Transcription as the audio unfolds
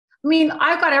I mean,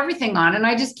 I've got everything on and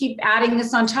I just keep adding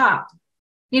this on top,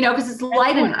 because it's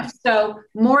light enough. So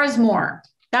more is more.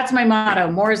 That's my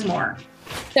motto. More is more.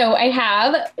 So I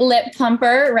have lip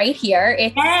plumper right here.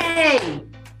 It's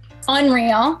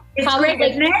unreal. It's probably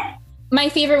great, isn't it? My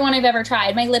favorite one I've ever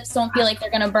tried. My lips don't feel like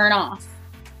they're going to burn off.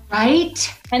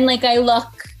 Right? And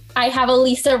I have a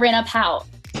Lisa Rinna Pout.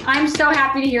 I'm so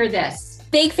happy to hear this.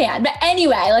 Big fan. But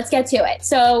anyway, let's get to it.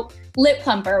 So lip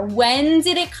plumper, when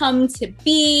did it come to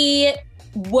be?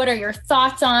 What are your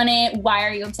thoughts on it? Why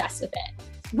are you obsessed with it?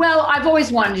 Well, I've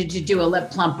always wanted to do a lip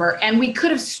plumper, and we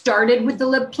could have started with the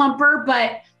lip plumper,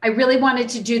 but I really wanted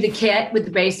to do the kit with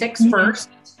the basics first.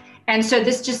 And so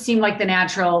this just seemed like the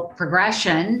natural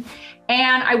progression.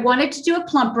 And I wanted to do a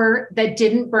plumper that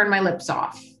didn't burn my lips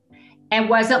off and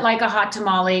wasn't like a hot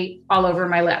tamale all over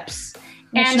my lips.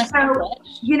 And so,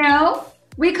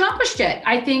 we accomplished it.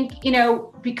 I think,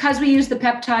 because we use the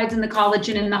peptides and the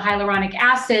collagen and the hyaluronic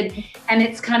acid, and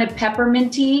it's kind of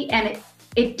pepperminty, and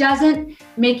it doesn't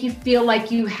make you feel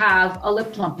like you have a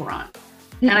lip plumper on.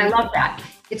 And I love that.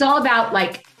 It's all about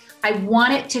I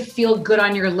want it to feel good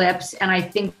on your lips. And I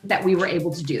think that we were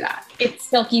able to do that. It's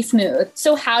silky smooth.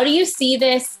 So how do you see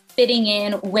this fitting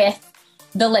in with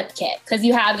the lip kit? Because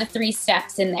you have the 3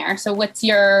 steps in there. So what's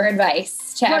your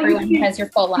advice to everyone who has your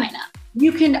full lineup?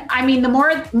 You can, the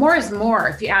more is more,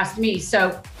 if you ask me.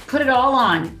 So put it all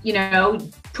on,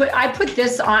 I put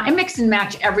this on, I mix and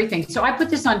match everything. So I put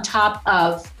this on top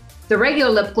of the regular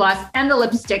lip gloss and the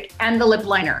lipstick and the lip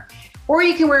liner. Or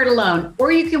you can wear it alone,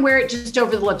 or you can wear it just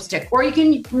over the lipstick, or you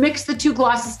can mix the 2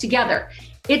 glosses together.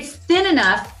 It's thin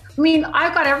enough.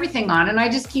 I've got everything on and I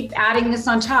just keep adding this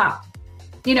on top,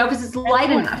 because it's light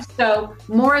enough. So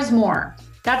more is more.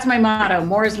 That's my motto.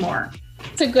 More is more.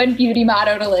 It's a good beauty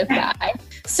motto to live by.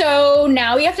 So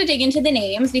now we have to dig into the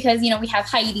names because, we have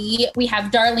Heidi, we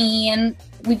have Darlene,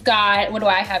 we've got, what do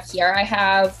I have here? I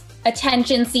have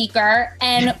Attention Seeker.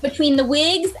 And between the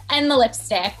wigs and the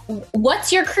lipstick,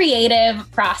 what's your creative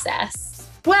process?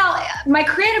 Well, my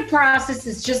creative process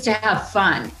is just to have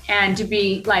fun and to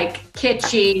be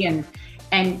kitschy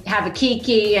and have a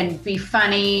kiki and be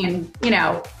funny and,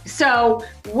 so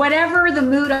whatever the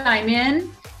mood I'm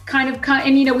in,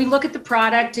 and we look at the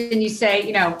product and you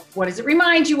say, what does it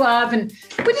remind you of? And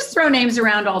we just throw names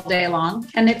around all day long.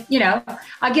 And if,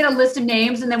 I get a list of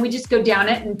names and then we just go down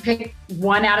it and pick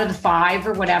 1 out of the 5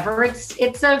 or whatever.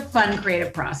 It's a fun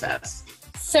creative process.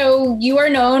 So you are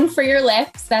known for your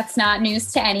lips. That's not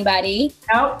news to anybody.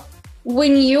 Nope.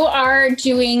 When you are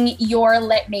doing your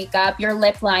lip makeup, your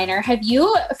lip liner, have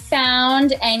you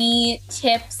found any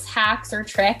tips, hacks, or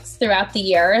tricks throughout the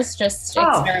years, just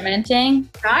experimenting?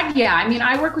 God, yeah.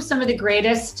 I work with some of the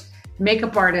greatest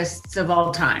makeup artists of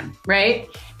all time, right?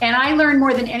 And I learned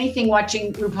more than anything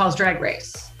watching RuPaul's Drag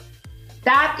Race.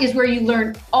 That is where you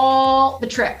learn all the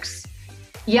tricks.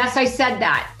 Yes, I said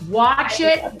that. Watch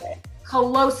it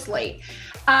closely.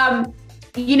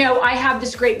 I have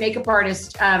this great makeup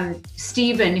artist,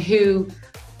 Steven, who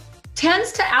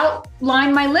tends to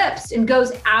outline my lips and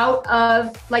goes out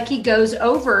of, he goes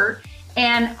over,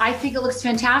 and I think it looks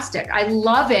fantastic. I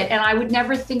love it, and I would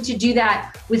never think to do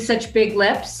that with such big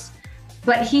lips,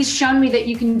 but he's shown me that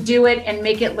you can do it and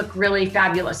make it look really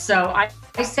fabulous. So I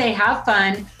say have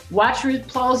fun, watch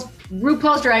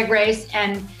RuPaul's Drag Race,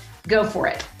 and go for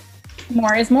it.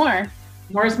 More is more.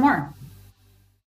 More is more.